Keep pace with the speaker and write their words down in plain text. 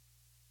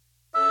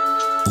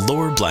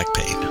Lower Black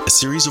Pain, a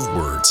series of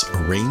words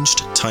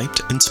arranged,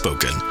 typed, and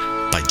spoken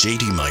by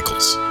J.D.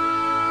 Michaels.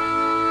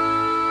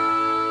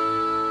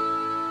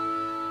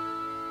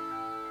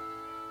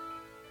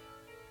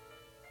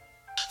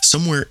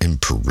 Somewhere in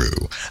Peru,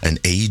 an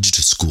aged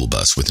school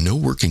bus with no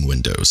working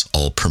windows,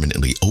 all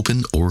permanently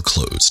open or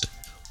closed,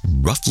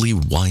 roughly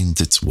winds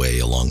its way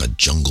along a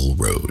jungle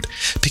road,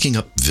 picking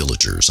up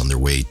villagers on their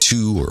way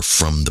to or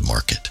from the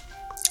market.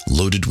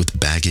 Loaded with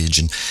baggage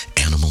and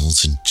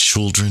animals and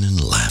children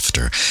and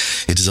laughter,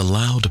 it is a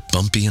loud,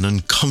 bumpy, and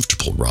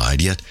uncomfortable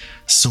ride, yet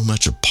so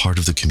much a part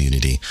of the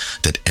community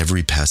that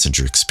every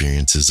passenger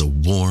experiences a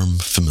warm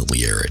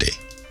familiarity.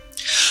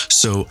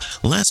 So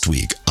last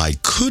week, I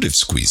could have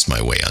squeezed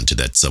my way onto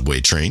that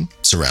subway train,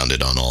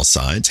 surrounded on all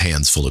sides,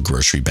 hands full of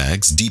grocery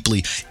bags,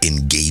 deeply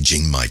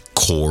engaging my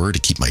core to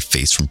keep my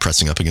face from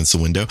pressing up against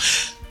the window.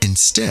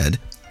 Instead,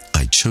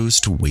 I chose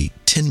to wait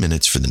 10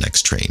 minutes for the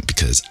next train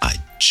because I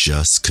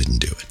just couldn't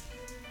do it.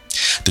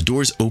 The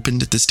doors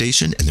opened at the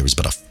station and there was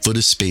about a foot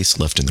of space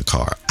left in the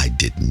car. I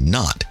did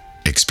not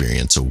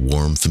experience a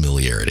warm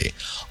familiarity,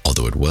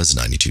 although it was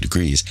 92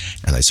 degrees,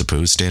 and I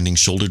suppose standing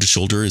shoulder to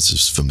shoulder is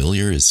as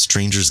familiar as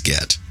strangers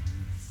get.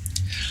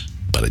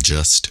 But I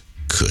just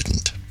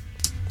couldn't.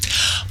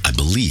 I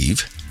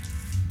believe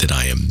that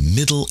I am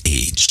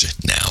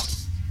middle-aged now.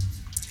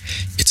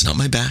 It's not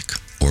my back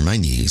or my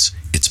knees,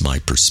 it's my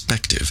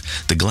perspective.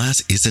 The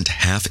glass isn't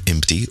half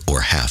empty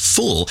or half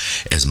full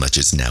as much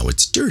as now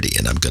it's dirty,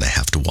 and I'm going to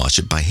have to wash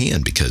it by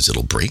hand because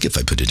it'll break if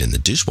I put it in the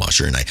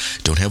dishwasher, and I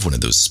don't have one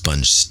of those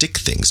sponge stick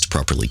things to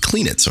properly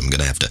clean it, so I'm going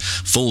to have to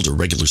fold a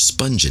regular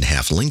sponge in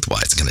half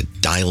lengthwise. I'm going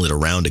to dial it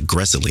around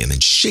aggressively and then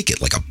shake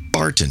it like a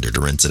bartender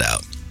to rinse it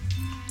out.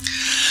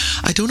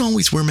 I don't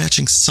always wear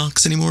matching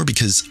socks anymore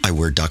because I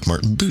wear Doc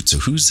Marten boots, so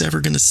who's ever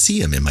going to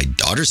see them? And my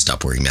daughter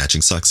stopped wearing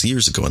matching socks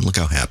years ago, and look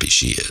how happy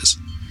she is.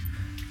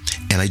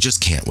 And I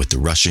just can't with the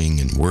rushing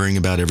and worrying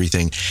about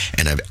everything,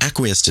 and I've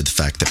acquiesced to the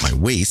fact that my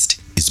waist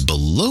is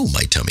below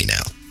my tummy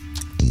now,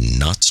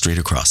 not straight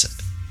across it.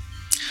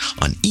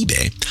 On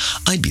eBay,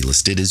 I'd be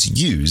listed as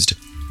used,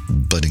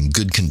 but in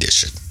good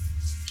condition.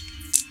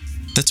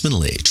 That's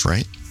middle age,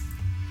 right?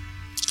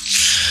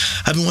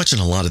 I've been watching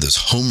a lot of those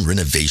home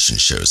renovation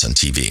shows on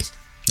TV.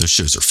 Those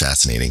shows are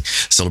fascinating.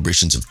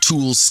 Celebrations of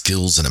tools,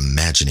 skills, and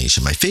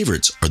imagination. My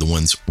favorites are the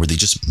ones where they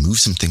just move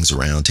some things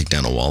around, take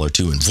down a wall or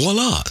two, and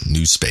voila,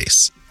 new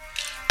space.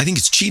 I think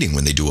it's cheating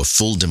when they do a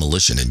full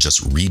demolition and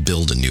just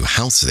rebuild a new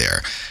house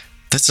there.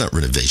 That's not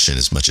renovation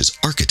as much as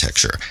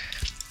architecture.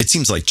 It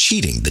seems like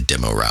cheating the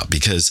demo route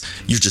because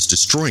you're just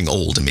destroying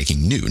old and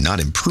making new, not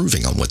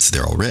improving on what's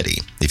there already.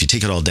 If you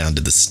take it all down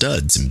to the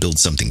studs and build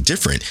something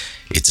different,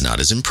 it's not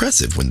as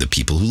impressive when the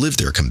people who live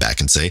there come back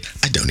and say,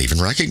 I don't even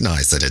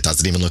recognize that it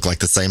doesn't even look like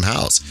the same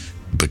house.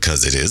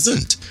 Because it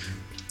isn't.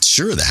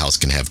 Sure, the house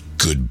can have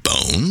good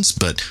bones,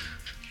 but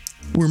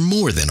we're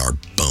more than our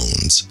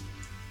bones.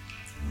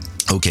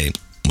 Okay,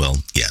 well,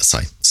 yes,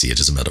 I see it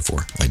as a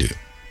metaphor. I do.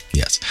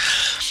 Yes.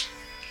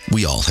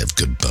 We all have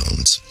good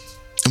bones.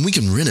 And we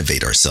can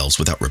renovate ourselves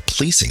without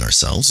replacing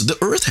ourselves. The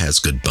earth has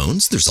good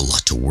bones. There's a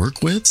lot to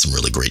work with, some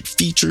really great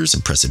features,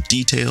 impressive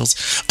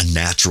details, a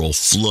natural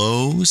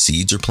flow.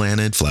 Seeds are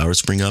planted, flowers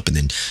spring up, and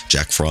then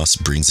Jack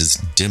Frost brings his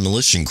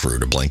demolition crew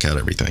to blank out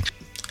everything.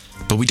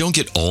 But we don't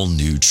get all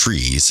new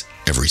trees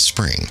every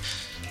spring.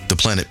 The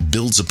planet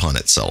builds upon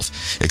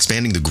itself,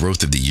 expanding the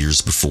growth of the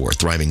years before,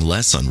 thriving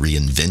less on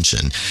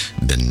reinvention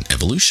than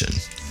evolution.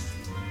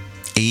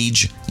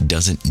 Age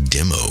doesn't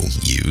demo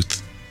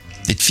youth.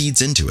 It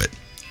feeds into it,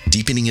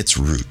 deepening its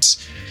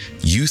roots.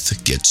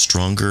 Youth gets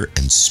stronger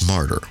and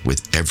smarter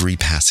with every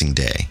passing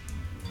day,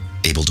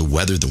 able to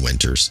weather the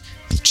winters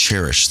and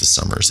cherish the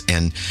summers.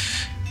 And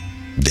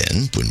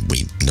then, when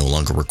we no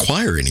longer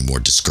require any more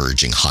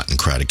discouraging hot and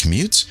crowded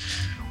commutes,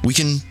 we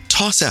can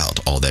toss out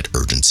all that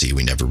urgency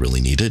we never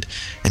really needed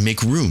and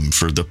make room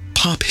for the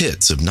pop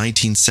hits of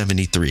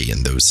 1973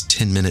 and those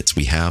 10 minutes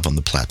we have on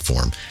the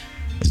platform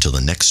until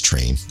the next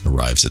train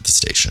arrives at the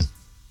station.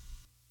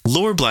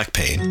 Lower Black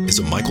Pain is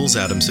a Michaels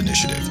Adams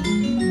initiative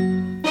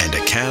and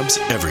a Cabs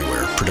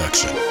Everywhere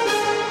production.